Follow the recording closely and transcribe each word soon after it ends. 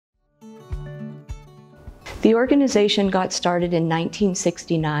The organization got started in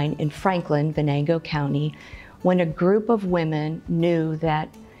 1969 in Franklin, Venango County, when a group of women knew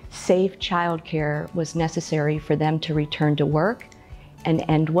that safe childcare was necessary for them to return to work and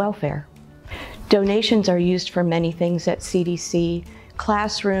end welfare. Donations are used for many things at CDC.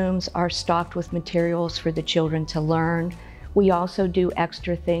 Classrooms are stocked with materials for the children to learn. We also do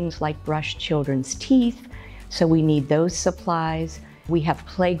extra things like brush children's teeth, so we need those supplies. We have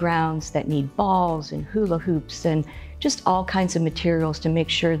playgrounds that need balls and hula hoops and just all kinds of materials to make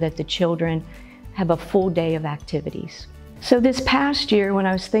sure that the children have a full day of activities. So this past year, when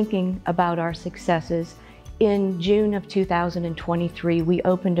I was thinking about our successes, in June of 2023, we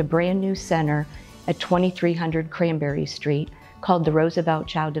opened a brand new center at 2300 Cranberry Street called the Roosevelt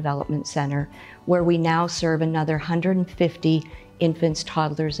Child Development Center, where we now serve another 150 infants,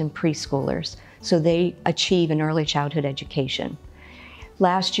 toddlers, and preschoolers, so they achieve an early childhood education.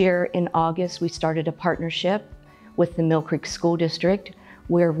 Last year in August, we started a partnership with the Mill Creek School District,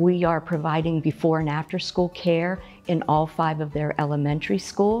 where we are providing before and after school care in all 5 of their elementary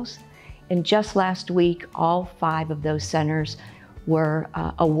schools. And just last week, all 5 of those centers were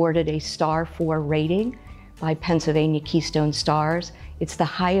awarded a Star 4 rating by Pennsylvania Keystone Stars. It's the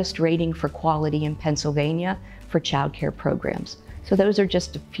highest rating for quality in Pennsylvania for child care programs. So those are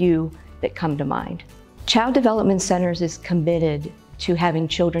just a few that come to mind. Child Development Centers is committed to having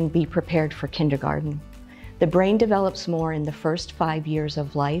children be prepared for kindergarten. The brain develops more in the first 5 years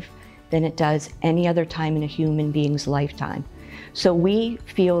of life than it does any other time in a human being's lifetime. So we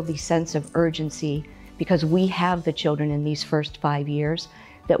feel the sense of urgency because we have the children in these first 5 years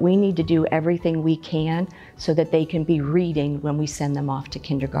that we need to do everything we can so that they can be reading when we send them off to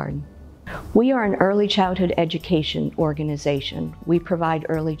kindergarten. We are an early childhood education organization. We provide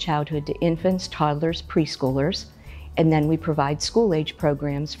early childhood to infants, toddlers, preschoolers, and then we provide school-age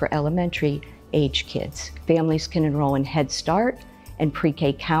programs for elementary age kids. Families can enroll in Head Start and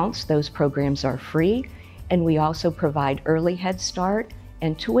Pre-K Counts. Those programs are free. And we also provide early Head Start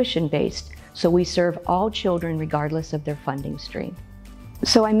and tuition-based, so we serve all children regardless of their funding stream.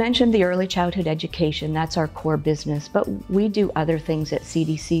 So I mentioned the early childhood education, that's our core business, but we do other things at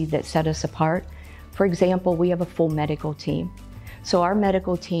CDC that set us apart. For example, we have a full medical team. So our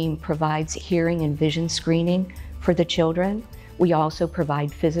medical team provides hearing and vision screening for the children. We also provide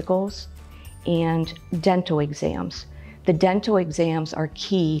physicals and dental exams. The dental exams are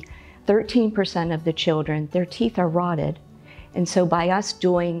key. 13% of the children, their teeth are rotted. And so by us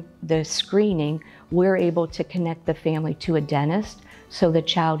doing the screening, we're able to connect the family to a dentist so the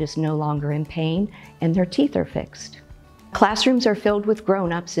child is no longer in pain and their teeth are fixed. Classrooms are filled with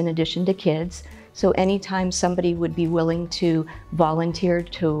grown-ups in addition to kids. So anytime somebody would be willing to volunteer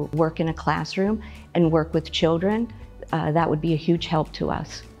to work in a classroom and work with children, that would be a huge help to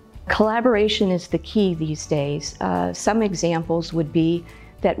us. Collaboration is the key these days. Some examples would be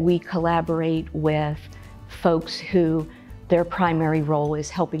that we collaborate with folks who their primary role is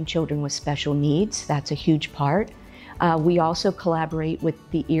helping children with special needs. That's a huge part. We also collaborate with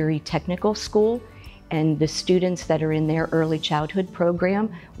the Erie Technical School, and the students that are in their early childhood program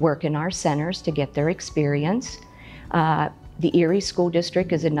work in our centers to get their experience. The Erie School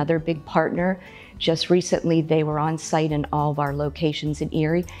District is another big partner. Just recently, they were on site in all of our locations in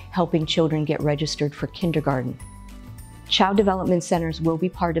Erie, helping children get registered for kindergarten. Child Development Centers will be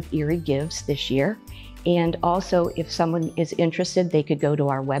part of Erie Gives this year. And also, if someone is interested, they could go to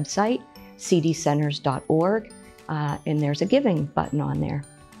our website, cdcenters.org, and there's a giving button on there.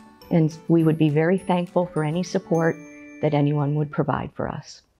 And we would be very thankful for any support that anyone would provide for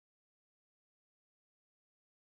us.